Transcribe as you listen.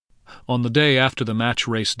On the day after the match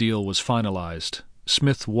race deal was finalized,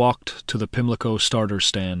 Smith walked to the Pimlico starter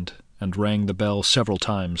stand and rang the bell several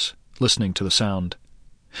times, listening to the sound.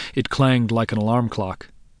 It clanged like an alarm clock.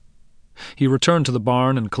 He returned to the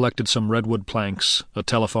barn and collected some redwood planks, a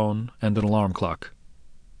telephone, and an alarm clock.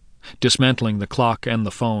 Dismantling the clock and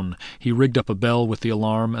the phone, he rigged up a bell with the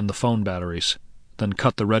alarm and the phone batteries, then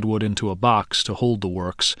cut the redwood into a box to hold the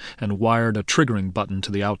works and wired a triggering button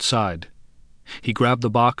to the outside. He grabbed the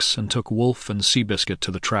box and took Wolf and Seabiscuit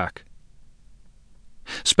to the track.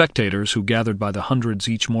 Spectators, who gathered by the hundreds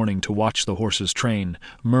each morning to watch the horses train,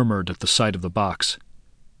 murmured at the sight of the box.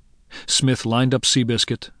 Smith lined up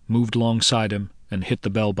Seabiscuit, moved alongside him, and hit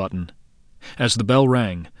the bell button. As the bell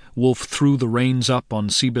rang, Wolf threw the reins up on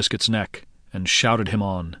Seabiscuit's neck and shouted him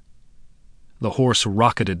on. The horse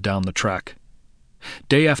rocketed down the track.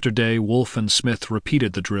 Day after day, Wolf and Smith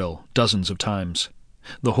repeated the drill dozens of times.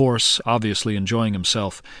 The horse, obviously enjoying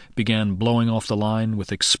himself, began blowing off the line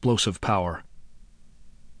with explosive power.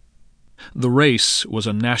 The race was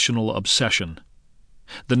a national obsession.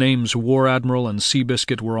 The names War Admiral and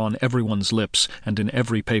Seabiscuit were on everyone's lips and in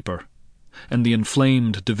every paper, and the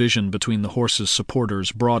inflamed division between the horses'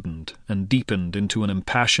 supporters broadened and deepened into an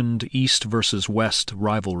impassioned East versus West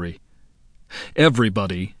rivalry.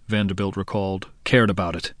 Everybody, Vanderbilt recalled, cared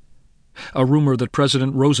about it. A rumor that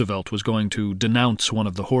President Roosevelt was going to denounce one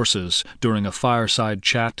of the horses during a fireside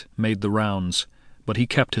chat made the rounds, but he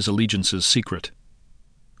kept his allegiances secret.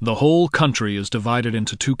 "The whole country is divided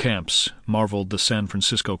into two camps," marveled the San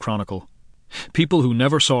Francisco Chronicle. "People who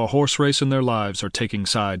never saw a horse race in their lives are taking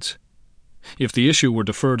sides. If the issue were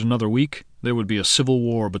deferred another week, there would be a civil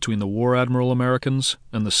war between the War Admiral Americans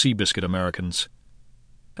and the Seabiscuit Americans."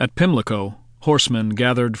 At Pimlico, horsemen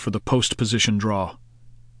gathered for the post-position draw.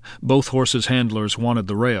 Both horses' handlers wanted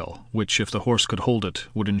the rail, which, if the horse could hold it,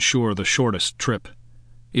 would ensure the shortest trip.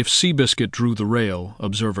 If Seabiscuit drew the rail,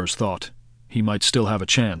 observers thought, he might still have a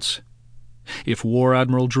chance. If War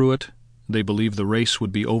Admiral drew it, they believed the race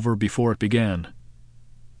would be over before it began.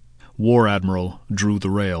 War Admiral drew the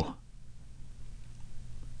rail.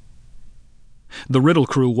 The Riddle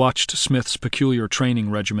crew watched Smith's peculiar training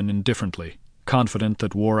regimen indifferently, confident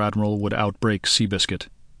that War Admiral would outbreak Seabiscuit.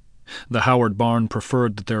 The Howard barn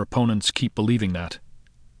preferred that their opponents keep believing that.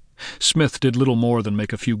 Smith did little more than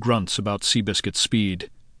make a few grunts about Seabiscuit's speed.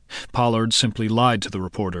 Pollard simply lied to the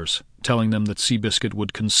reporters, telling them that Seabiscuit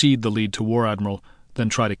would concede the lead to War Admiral, then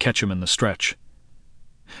try to catch him in the stretch.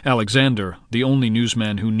 Alexander, the only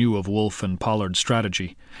newsman who knew of Wolf and Pollard's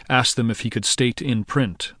strategy, asked them if he could state in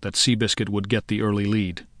print that Seabiscuit would get the early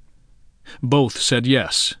lead. Both said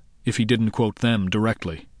yes, if he didn't quote them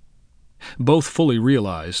directly. Both fully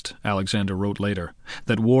realized, Alexander wrote later,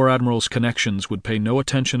 that War Admiral's connections would pay no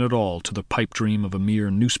attention at all to the pipe dream of a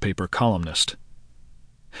mere newspaper columnist.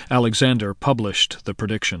 Alexander published the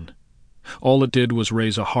prediction. All it did was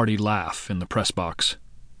raise a hearty laugh in the press box.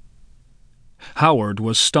 Howard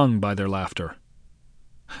was stung by their laughter.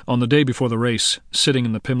 On the day before the race, sitting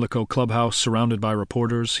in the Pimlico clubhouse surrounded by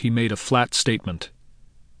reporters, he made a flat statement.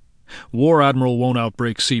 "War Admiral won't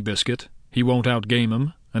outbreak Seabiscuit, he won't outgame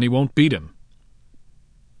him, and he won't beat him."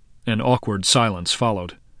 An awkward silence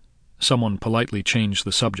followed. Someone politely changed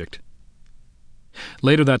the subject.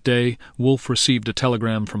 Later that day, Wolf received a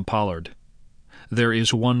telegram from Pollard. "There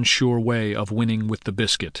is one sure way of winning with the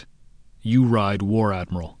biscuit. You ride War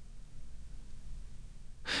Admiral."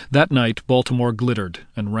 That night Baltimore glittered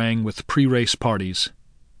and rang with pre-race parties.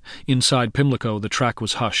 Inside Pimlico the track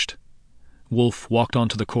was hushed. Wolf walked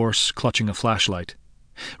onto the course, clutching a flashlight.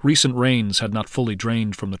 Recent rains had not fully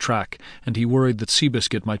drained from the track, and he worried that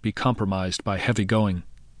Seabiscuit might be compromised by heavy going.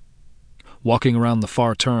 Walking around the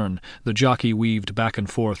far turn, the jockey weaved back and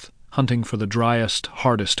forth, hunting for the driest,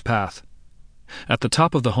 hardest path. At the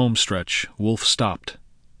top of the home stretch, Wolf stopped.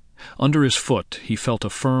 Under his foot he felt a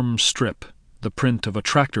firm strip, the print of a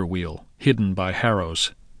tractor wheel, hidden by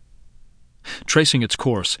harrows. Tracing its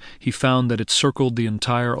course, he found that it circled the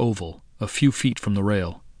entire oval, a few feet from the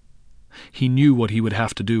rail. He knew what he would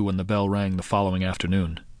have to do when the bell rang the following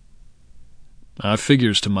afternoon. "I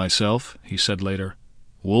figures to myself," he said later,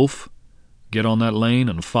 "Wolf, get on that lane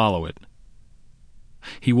and follow it."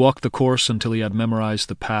 He walked the course until he had memorized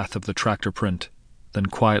the path of the tractor print, then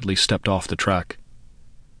quietly stepped off the track.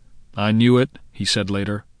 "I knew it," he said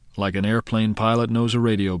later, "like an airplane pilot knows a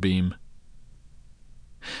radio beam."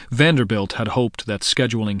 Vanderbilt had hoped that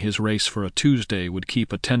scheduling his race for a Tuesday would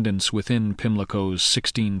keep attendance within Pimlico's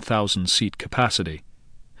 16,000-seat capacity.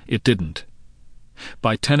 It didn't.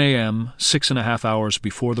 By 10 a.m., 6.5 hours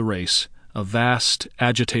before the race, a vast,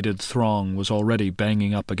 agitated throng was already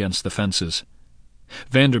banging up against the fences.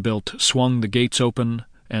 Vanderbilt swung the gates open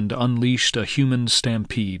and unleashed a human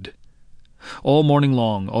stampede. All morning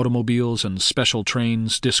long, automobiles and special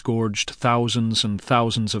trains disgorged thousands and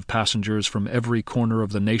thousands of passengers from every corner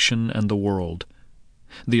of the nation and the world.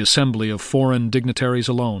 The assembly of foreign dignitaries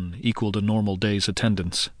alone equaled a normal day's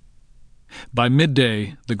attendance. By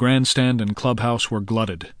midday, the grandstand and clubhouse were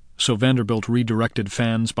glutted, so Vanderbilt redirected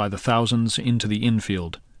fans by the thousands into the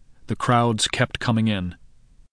infield. The crowds kept coming in,